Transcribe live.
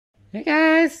Hey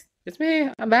guys, it's me.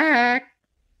 I'm back.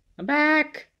 I'm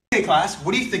back. Hey class,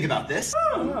 what do you think about this?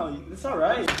 Oh, no, it's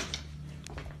alright.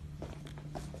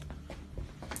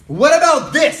 What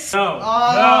about this? No,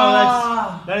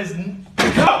 that is no.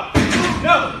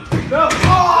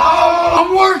 Oh,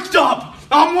 I'm worked up.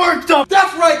 I'm worked up.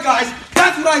 That's right, guys.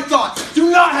 That's what I thought.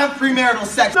 Do not have premarital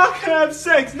sex. Not gonna have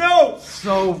sex, no.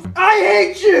 So I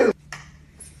hate you.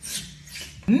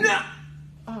 No.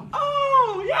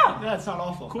 Oh, yeah, that's not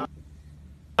awful. Cool.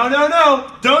 No,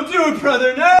 don't do it,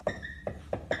 brother, no.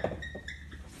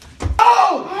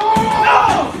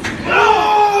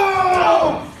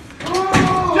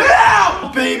 Get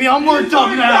out! Baby, I'm worked up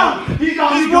now. He's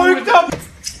worked up.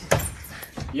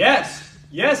 Yes,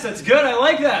 that's good. I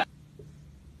like that.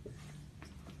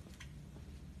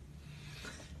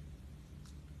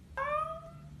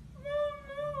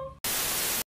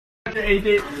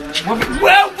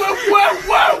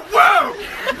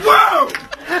 Whoa!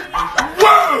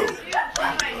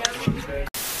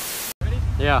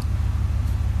 Yeah.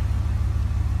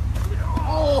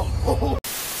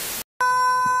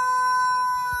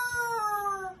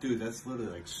 Dude, that's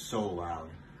literally like so loud.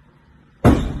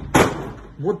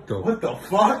 What the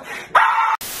fuck?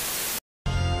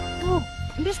 Oh,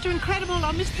 Mr. Incredible,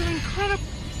 I'm Mr. Incredible.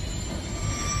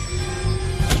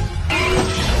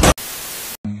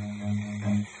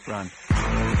 Run.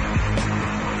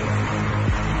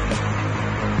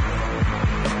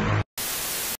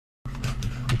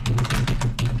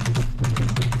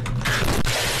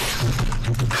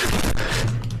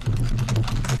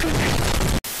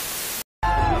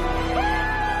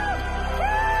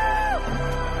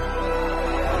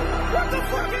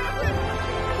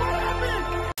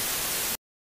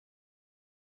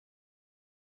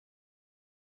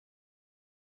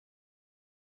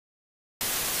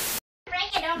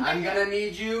 I'm gonna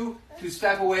need you to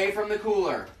step away from the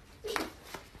cooler.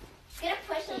 Gonna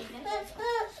push it.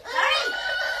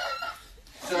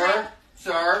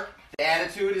 Sir, the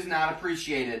attitude is not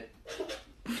appreciated.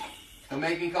 Don't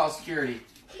make me call security.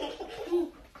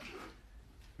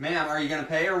 Ma'am, are you gonna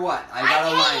pay or what? I got a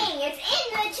line. I'm paying. It's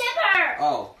in the chipper.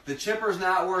 Oh, the chipper's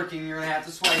not working. You're gonna have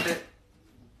to swipe it.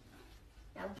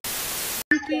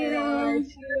 Thank you.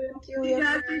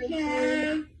 Dr.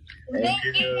 K. Thank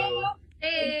you.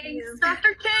 Thanks.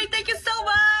 Dr. K, thank you so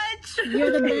much.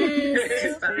 You're the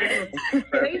best.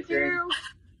 Thank you.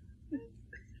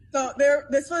 So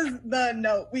this was the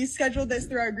note. We scheduled this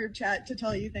through our group chat to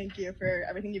tell you thank you for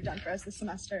everything you've done for us this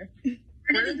semester.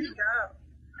 Where did he go?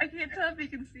 I can't tell if you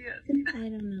can see it. I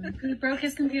don't know. He broke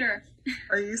his computer.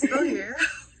 Are you still here?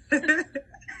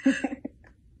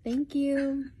 Thank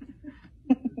you.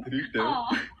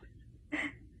 Aw.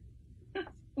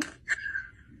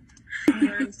 I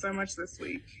learned so much this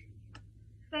week.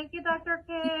 Thank you, Dr.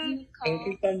 K. Thank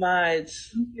you so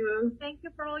much. Thank you. Thank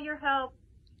you for all your help.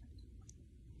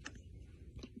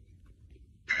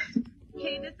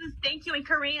 Okay, this is thank you in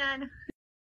Korean.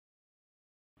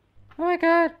 Oh my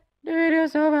god, the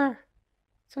video's over.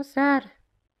 So sad.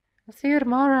 I'll see you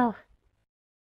tomorrow.